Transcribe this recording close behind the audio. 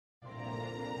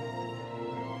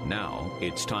Now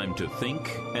it's time to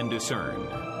think and discern.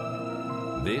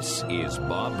 This is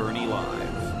Bob Burney Live.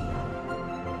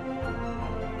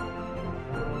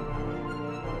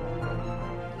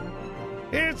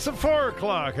 It's the 4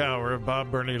 o'clock hour of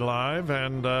Bob Burney Live,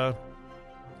 and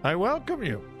I welcome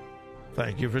you.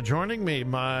 Thank you for joining me.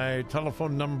 My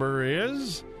telephone number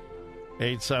is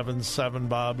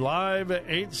 877-BOB-LIVE,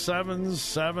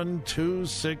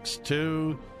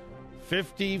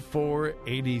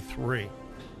 877-262-5483.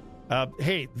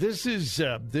 Hey, this is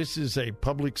a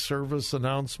public service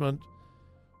announcement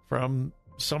from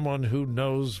someone who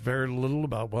knows very little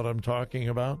about what I'm talking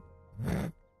about.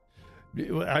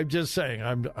 I'm just saying,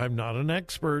 I'm not an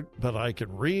expert, but I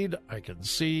can read, I can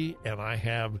see, and I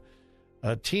have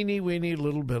a teeny-weeny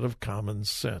little bit of common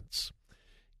sense.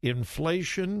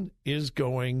 Inflation is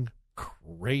going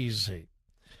crazy.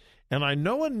 And I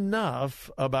know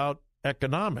enough about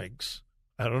economics.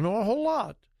 I don't know a whole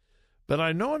lot, but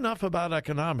I know enough about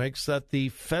economics that the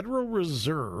Federal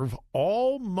Reserve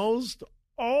almost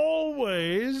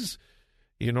always,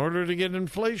 in order to get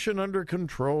inflation under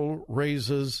control,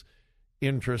 raises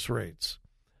interest rates.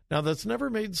 Now, that's never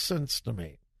made sense to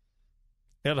me.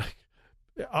 And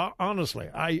honestly,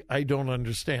 I don't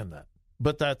understand that.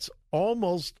 But that's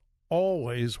almost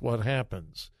always what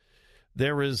happens.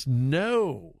 There is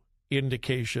no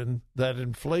indication that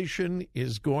inflation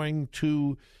is going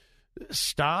to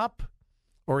stop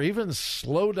or even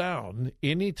slow down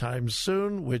anytime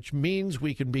soon, which means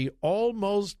we can be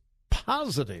almost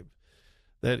positive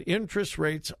that interest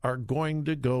rates are going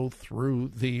to go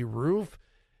through the roof.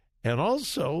 And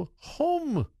also,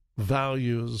 home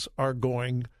values are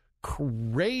going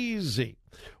crazy.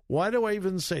 Why do I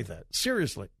even say that?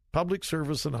 Seriously, public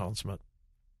service announcement.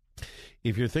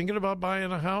 If you're thinking about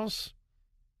buying a house,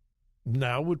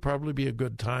 now would probably be a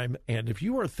good time. And if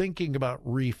you are thinking about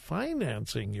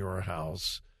refinancing your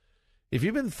house, if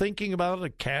you've been thinking about a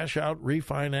cash out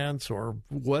refinance or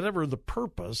whatever the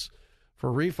purpose for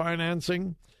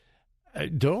refinancing,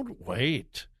 don't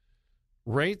wait.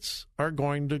 Rates are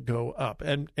going to go up.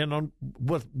 And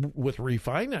with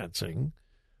refinancing,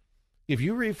 if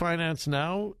you refinance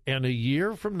now and a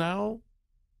year from now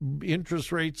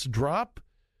interest rates drop,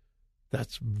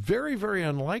 that's very, very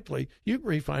unlikely. You can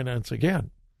refinance again.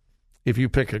 If you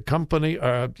pick a company,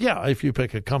 if you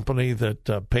pick a company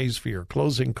that pays for your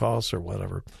closing costs or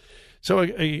whatever. So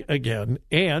again,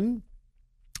 and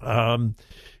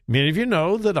many of you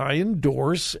know that I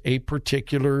endorse a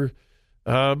particular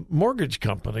mortgage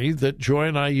company that Joy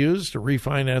and I used to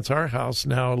refinance our house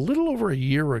now a little over a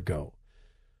year ago.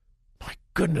 My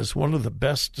goodness, one of the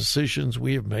best decisions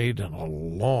we have made in a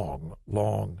long,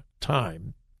 long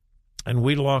time. And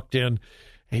we locked in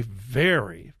a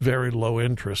very, very low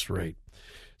interest rate.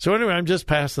 So anyway, I'm just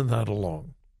passing that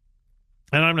along.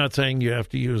 And I'm not saying you have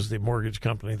to use the mortgage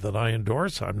company that I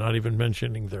endorse. I'm not even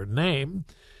mentioning their name.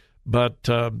 But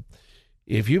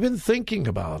if you've been thinking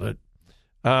about it,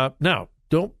 now,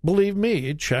 don't believe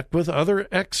me, check with other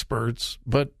experts,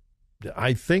 but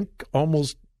I think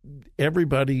almost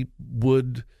everybody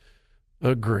would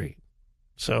agree.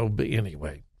 So, but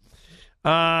anyway,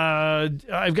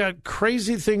 I've got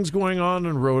crazy things going on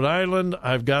in Rhode Island.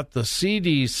 I've got the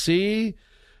CDC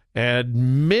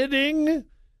admitting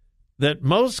that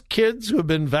most kids who have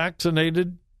been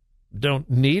vaccinated don't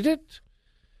need it.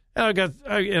 And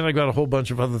I got a whole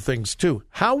bunch of other things too.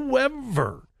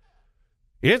 However,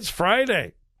 it's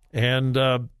Friday, and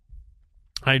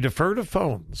I defer to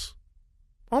phones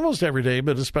almost every day,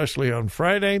 but especially on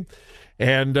Friday.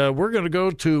 And we're going to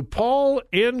go to Paul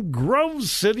in Grove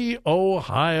City,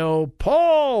 Ohio.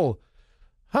 Paul,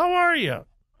 how are you?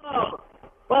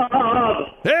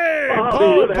 Hey,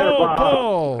 Paul.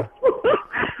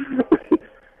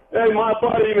 Hey, my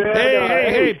buddy, man.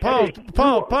 Hey, Paul.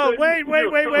 Wait.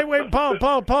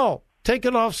 Paul. Take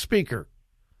it off speaker.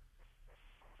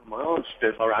 My own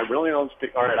speaker. All right, I'm really on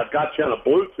speaker. All right, I've got you on a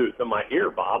Bluetooth in my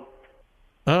ear, Bob.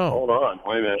 Oh. Hold on.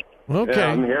 Wait a minute. Okay. Yeah,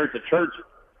 I'm here at the church.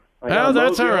 Oh,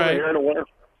 that's all right.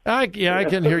 I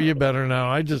can hear you better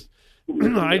now. I just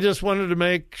wanted to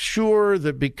make sure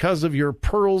that because of your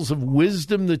pearls of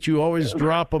wisdom that you always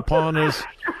drop upon us,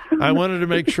 I wanted to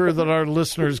make sure that our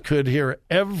listeners could hear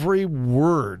every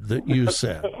word that you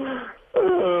said.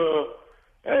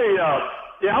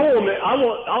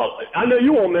 I know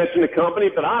you won't mention the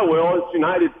company, but I will. It's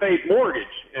United Faith Mortgage,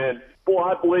 and boy,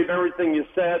 I believe everything you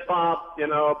said, Bob. You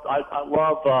know, I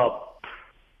love.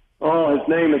 His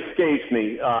name escapes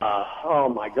me. Oh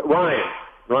my God,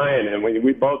 Ryan, and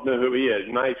we both know who he is.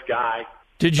 Nice guy.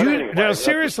 Did you now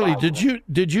seriously? Did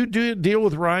you deal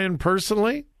with Ryan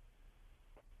personally?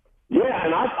 Yeah,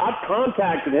 and I've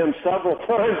contacted him several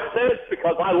times since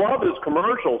because I love his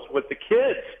commercials with the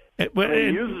kids. He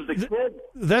uses the kids.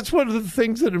 That's one of the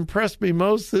things that impressed me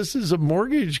most. This is a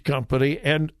mortgage company,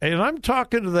 and I'm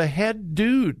talking to the head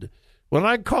dude. When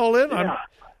I call in,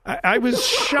 I was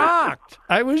shocked.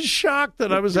 I was shocked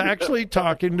that I was actually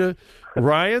talking to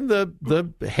Ryan,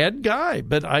 the head guy,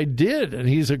 but I did, and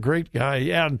he's a great guy.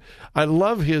 Yeah, and I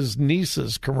love his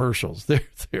niece's commercials.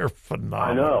 They're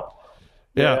phenomenal. I know.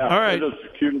 Yeah. All right. They're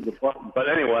just cute as a button. But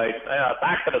anyway,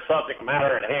 back to the subject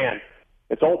matter at hand.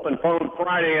 It's Open Phone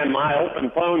Friday, and my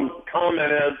open phone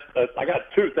comment is, I got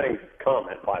two things to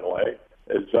comment, by the way,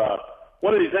 is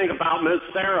what do you think about Miss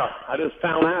Sarah? I just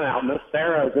found that out. Miss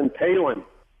Sarah is in Palin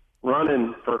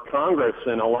running for Congress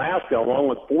in Alaska along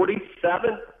with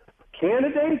 47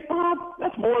 candidates, Bob.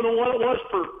 That's more than what it was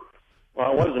for,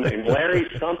 what is his name, Larry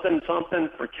something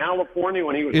for California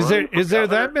when he was running for Is there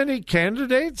governor. that many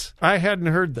candidates? I hadn't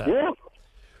heard that. Yeah.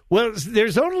 Well,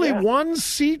 there's only one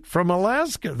seat from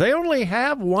Alaska. They only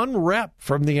have one rep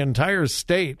from the entire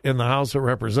state in the House of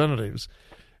Representatives,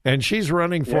 and she's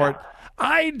running for it.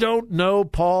 I don't know,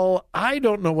 Paul. I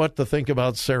don't know what to think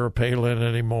about Sarah Palin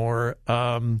anymore.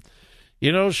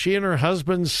 She and her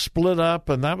husband split up,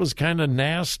 and that was kind of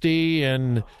nasty,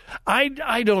 and I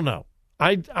don't know.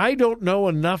 I don't know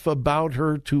enough about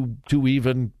her to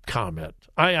even comment.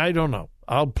 I don't know.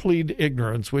 I'll plead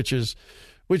ignorance, which is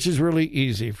really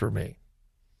easy for me.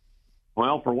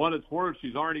 Well, for what it's worth,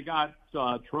 she's already got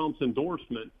Trump's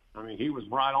endorsement. I mean, he was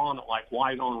right on it like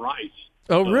white on rice.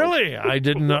 Oh, really? I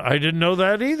didn't know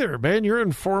that either. Man, you're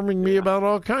informing me about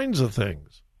all kinds of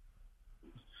things.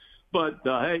 But,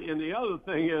 hey, and the other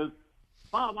thing is,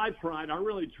 Bob, I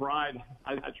really tried.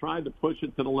 I tried to push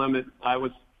it to the limit. I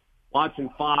was watching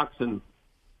Fox, and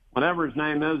whatever his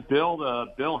name is, Bill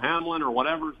Hamlin or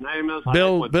whatever his name is.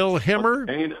 Bill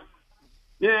Hemmer?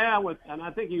 Yeah, and I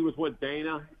think he was with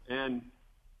Dana. And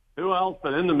who else?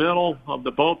 But in the middle of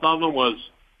the both of them was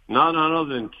none other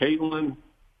than Caitlyn,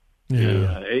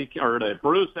 the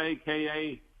Bruce,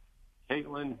 a.k.a.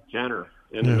 Caitlyn Jenner,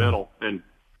 in the middle. And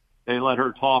they let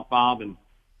her talk, Bob, and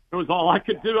it was all I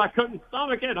could do. I couldn't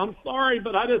stomach it. I'm sorry,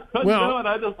 but I just couldn't do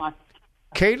it.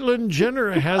 Caitlyn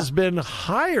Jenner has been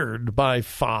hired by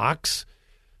Fox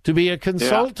to be a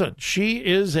consultant. Yeah. She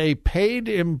is a paid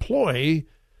employee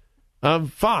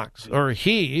of Fox, or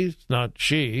he, not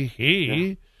she,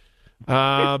 he.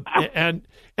 Yeah.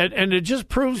 And it just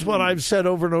proves what I've said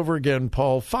over and over again,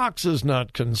 Paul. Fox is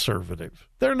not conservative.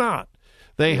 They're not.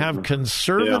 They have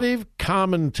conservative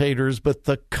commentators, but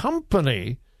the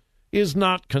company is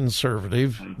not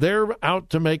conservative. They're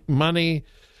out to make money,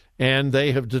 and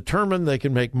they have determined they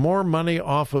can make more money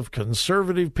off of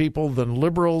conservative people than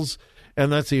liberals.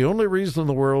 And that's the only reason in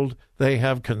the world they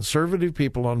have conservative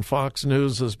people on Fox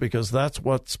News, is because that's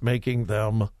what's making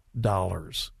them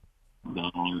dollars.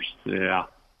 Yeah.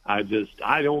 I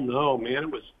don't know, man.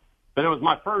 It was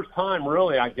my first time,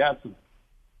 really, I guess,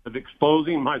 of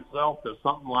exposing myself to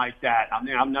something like that. I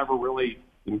mean, I've never really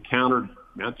encountered.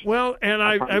 Well, and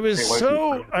I was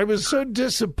so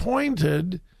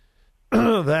disappointed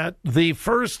that the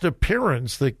first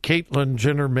appearance that Caitlyn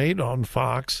Jenner made on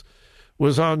Fox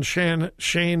was on Sean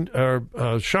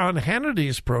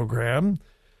Hannity's program,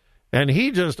 and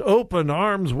he just opened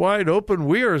arms wide open.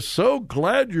 We are so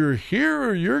glad you're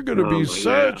here. You're going to be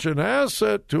such an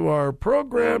asset to our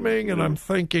programming. And I'm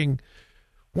thinking,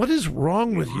 what is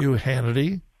wrong with you,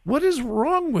 Hannity? What is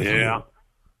wrong with you?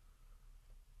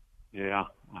 Yeah.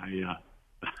 I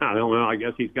don't know. I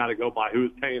guess he's got to go by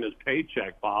who's paying his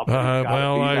paycheck, Bob.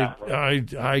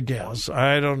 I guess.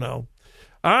 I don't know.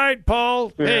 All right,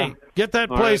 Paul. Yeah. Hey, get that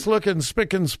place looking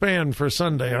spick and span for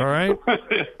Sunday, all right?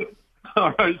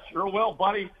 All right, sure will,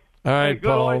 buddy. All right, good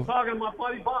Paul. Good talking to my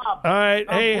buddy Bob. All right.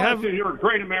 You're a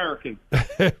great American.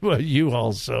 Well, you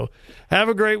also. Have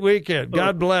a great weekend.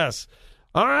 God bless.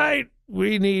 All right,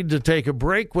 we need to take a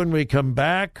break. When we come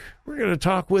back, we're going to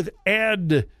talk with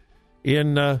Ed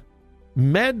in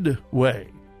Medway.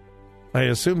 I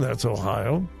assume that's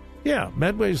Ohio. Yeah,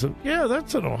 Medway's,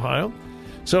 that's in Ohio.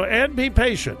 So, Ed, be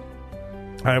patient.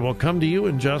 I will come to you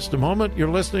in just a moment. You're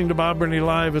listening to Bob Burney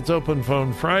Live. It's Open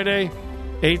Phone Friday,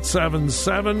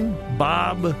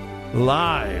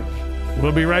 877-BOB-LIVE.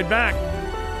 We'll be right back.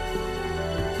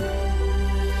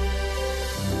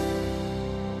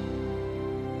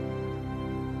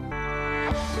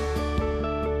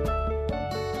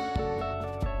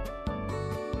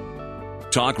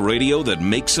 Talk radio that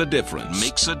makes a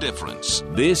difference.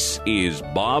 This is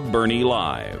Bob Burney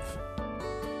Live.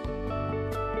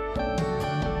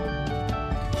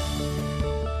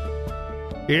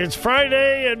 It's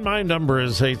Friday, and my number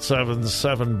is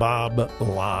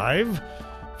 877-BOB-LIVE.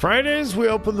 Fridays, we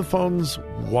open the phones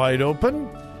wide open.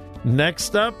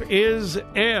 Next up is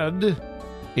Ed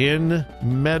in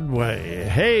Medway.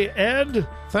 Hey, Ed,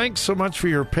 thanks so much for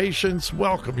your patience.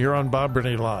 Welcome. You're on Bob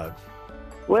Burney Live.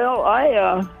 Well,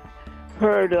 I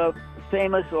heard a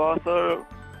famous author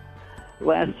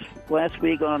last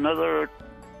week on another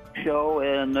show,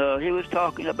 and he was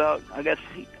talking about, I guess,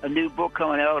 a new book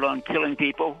coming out on killing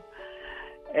people.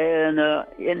 And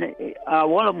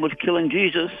one of them was Killing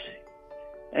Jesus.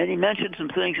 And he mentioned some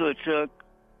things which was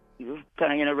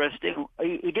kind of interesting.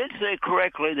 He did say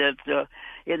correctly that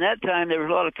in that time there was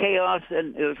a lot of chaos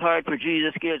and it was hard for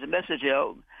Jesus to get his message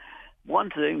out. One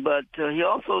thing, but he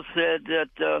also said that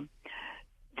the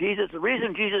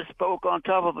reason Jesus spoke on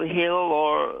top of a hill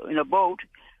or in a boat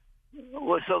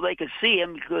was so they could see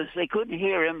him, because they couldn't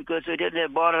hear him because they didn't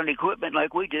have modern equipment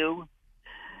like we do.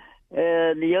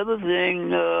 And the other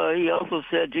thing, he also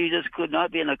said Jesus could not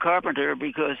be a carpenter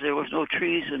because there was no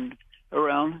trees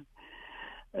around.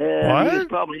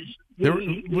 And what?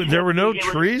 There were no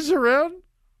trees around?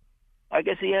 I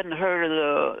guess he hadn't heard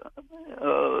of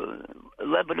the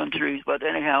Lebanon trees, but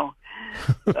anyhow,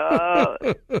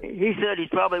 he said he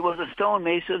probably was a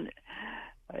stonemason.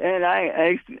 And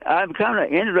I'm kind of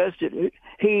interested.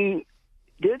 He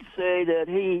did say that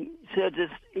he said this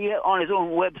on his own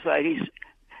website. He's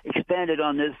expanded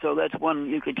on this, so that's one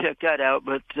you can check that out.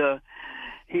 But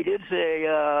he did say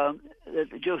that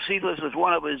Josephus was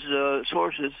one of his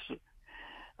sources.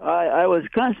 I was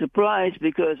kind of surprised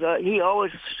because he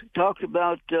always talked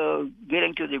about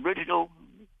getting to the original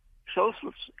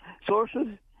sources.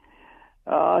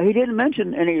 He didn't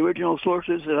mention any original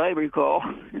sources that I recall.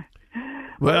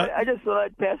 Well, I just thought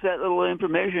I'd pass that little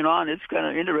information on. It's kind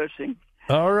of interesting.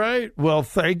 All right. Well,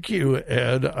 thank you,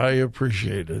 Ed. I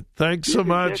appreciate it. Thanks so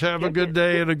much. Have a good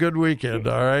day and a good weekend.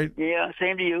 All right? Yeah,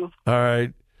 same to you. All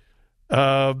right.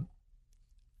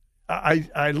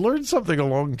 I learned something a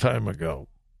long time ago.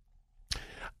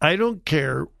 I don't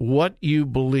care what you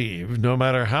believe, no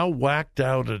matter how whacked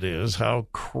out it is, how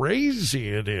crazy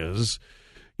it is,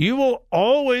 you will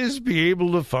always be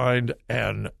able to find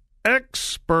an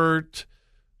expert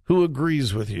who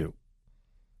agrees with you.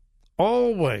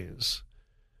 Always.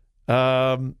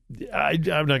 I'm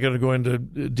not going to go into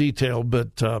detail,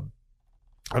 but a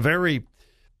very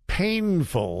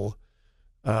painful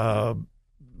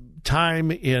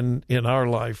time in our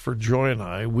life for Joy and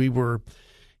I. We were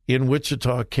in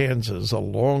Wichita, Kansas, a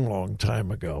long, long time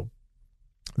ago.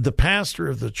 The pastor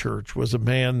of the church was a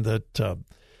man that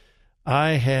I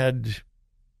had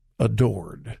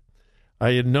adored.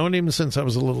 I had known him since I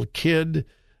was a little kid.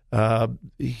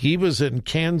 He was in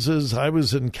Kansas. I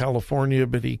was in California,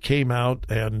 but he came out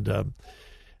and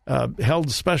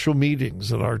held special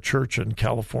meetings at our church in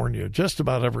California just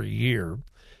about every year.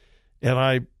 And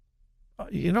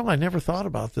I never thought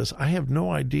about this. I have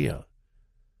no idea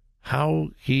how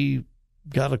he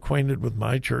got acquainted with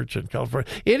my church in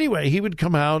California. Anyway, he would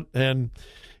come out, and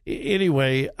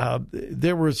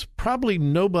there was probably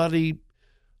nobody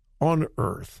on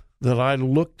earth that I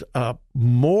looked up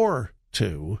more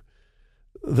to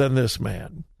than this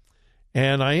man.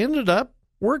 And I ended up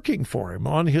working for him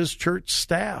on his church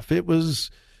staff. It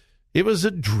was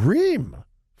a dream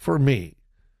for me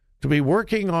to be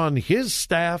working on his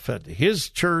staff at his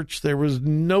church. There was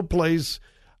no place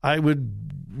I would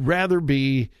rather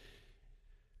be.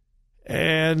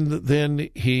 And then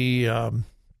he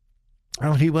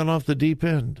went off the deep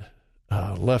end,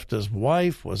 left his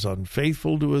wife, was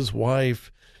unfaithful to his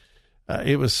wife.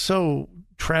 It was so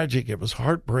tragic. It was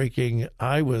heartbreaking.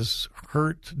 I was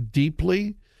hurt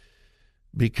deeply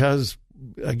because,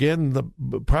 again,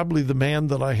 probably the man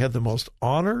that I had the most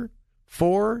honor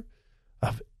for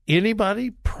of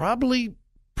anybody, probably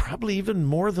even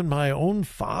more than my own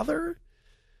father.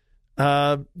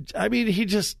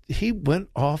 He went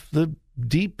off the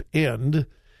deep end.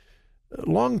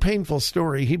 Long, painful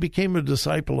story. He became a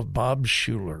disciple of Bob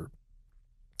Schuller.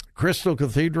 Crystal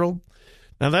Cathedral.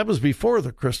 Now, that was before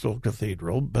the Crystal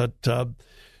Cathedral, but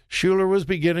Schuller was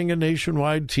beginning a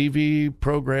nationwide TV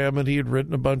program, and he had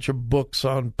written a bunch of books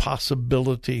on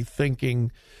possibility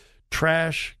thinking,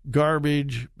 trash,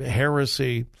 garbage,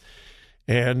 heresy.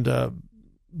 And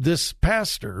this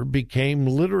pastor became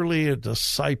literally a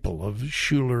disciple of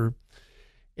Schuller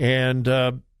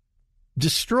and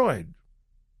destroyed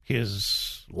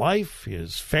his life,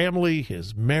 his family,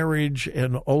 his marriage,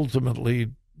 and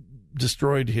ultimately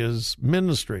destroyed his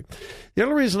ministry. The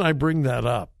only reason I bring that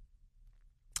up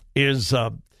is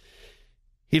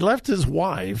he left his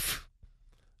wife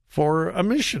for a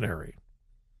missionary.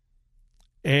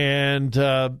 And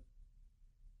there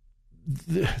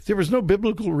was no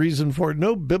biblical reason for it,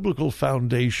 no biblical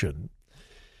foundation.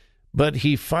 But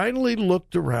he finally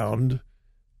looked around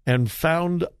and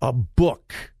found a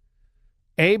book.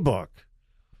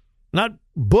 Not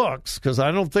books, because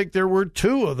I don't think there were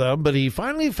two of them, but he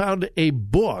finally found a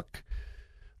book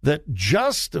that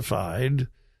justified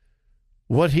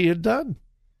what he had done.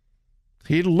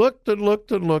 He looked and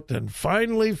looked and looked and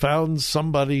finally found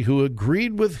somebody who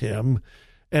agreed with him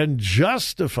and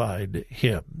justified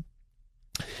him.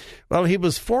 Well, he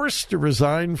was forced to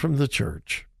resign from the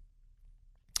church.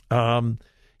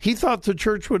 He thought the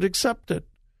church would accept it,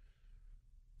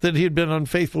 that he had been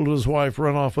unfaithful to his wife,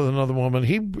 run off with another woman.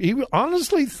 He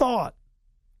honestly thought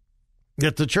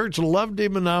that the church loved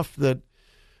him enough that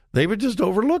they would just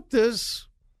overlook this.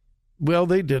 Well,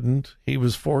 they didn't. He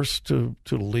was forced to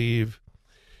leave.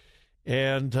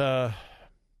 And the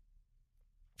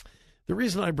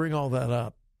reason I bring all that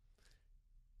up,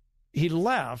 he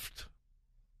left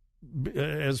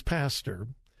as pastor,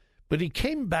 but he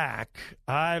came back,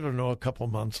 I don't know, a couple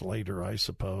months later, I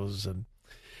suppose, and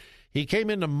he came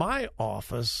into my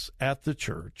office at the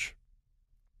church.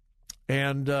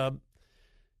 And to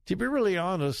be really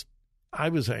honest, I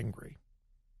was angry.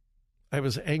 I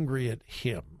was angry at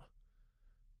him,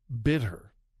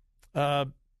 bitter.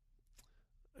 Not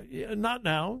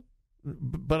now,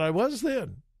 but I was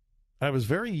then. I was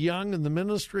very young in the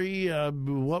ministry.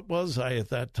 What was I at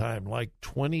that time? Like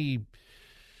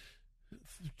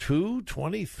 22,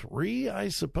 23, I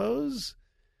suppose.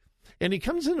 And he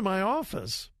comes into my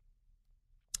office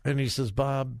and he says,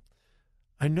 "Bob,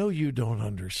 I know you don't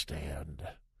understand."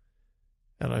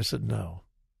 And I said, "No,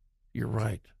 you're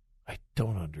right. I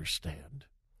don't understand."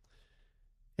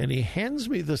 And he hands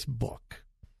me this book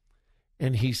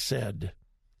and he said,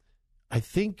 "I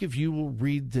think if you will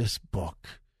read this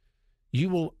book, you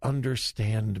will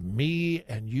understand me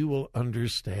and you will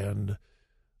understand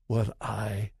what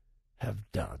I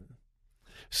have done."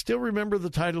 Still remember the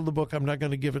title of the book. I'm not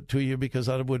going to give it to you because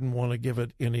I wouldn't want to give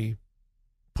it any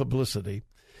publicity.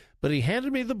 But he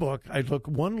handed me the book. I took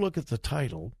one look at the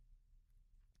title,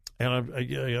 and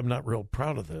I'm not real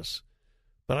proud of this,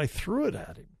 but I threw it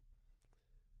at him.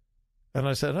 And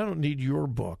I said, "I don't need your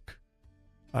book.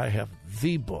 I have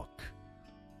the book."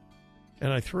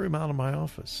 And I threw him out of my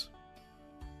office.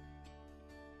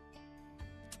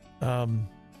 I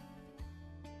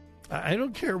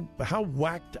don't care how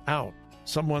whacked out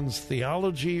someone's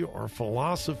theology or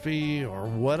philosophy or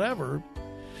whatever,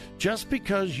 just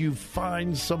because you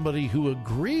find somebody who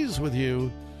agrees with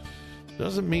you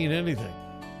doesn't mean anything.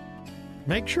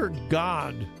 Make sure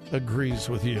God agrees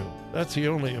with you. That's the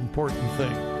only important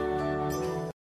thing.